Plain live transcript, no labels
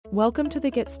Welcome to the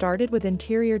Get Started with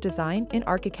Interior Design in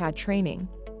Archicad training.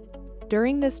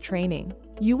 During this training,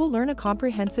 you will learn a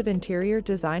comprehensive interior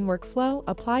design workflow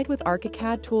applied with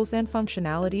Archicad tools and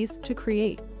functionalities to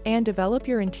create and develop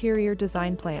your interior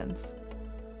design plans.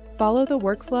 Follow the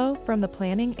workflow from the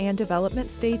planning and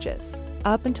development stages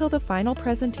up until the final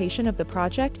presentation of the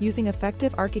project using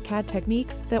effective Archicad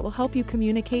techniques that will help you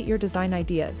communicate your design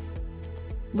ideas.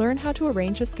 Learn how to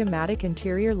arrange a schematic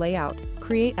interior layout,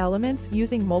 create elements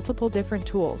using multiple different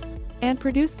tools, and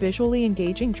produce visually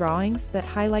engaging drawings that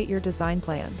highlight your design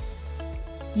plans.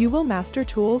 You will master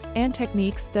tools and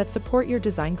techniques that support your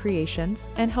design creations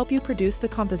and help you produce the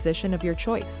composition of your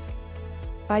choice.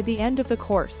 By the end of the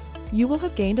course, you will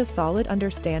have gained a solid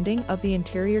understanding of the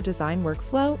interior design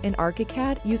workflow in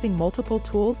Archicad using multiple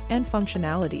tools and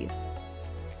functionalities.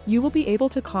 You will be able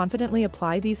to confidently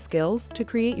apply these skills to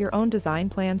create your own design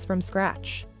plans from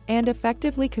scratch and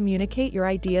effectively communicate your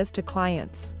ideas to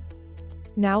clients.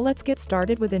 Now let's get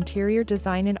started with interior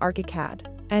design in Archicad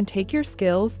and take your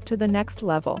skills to the next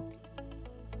level.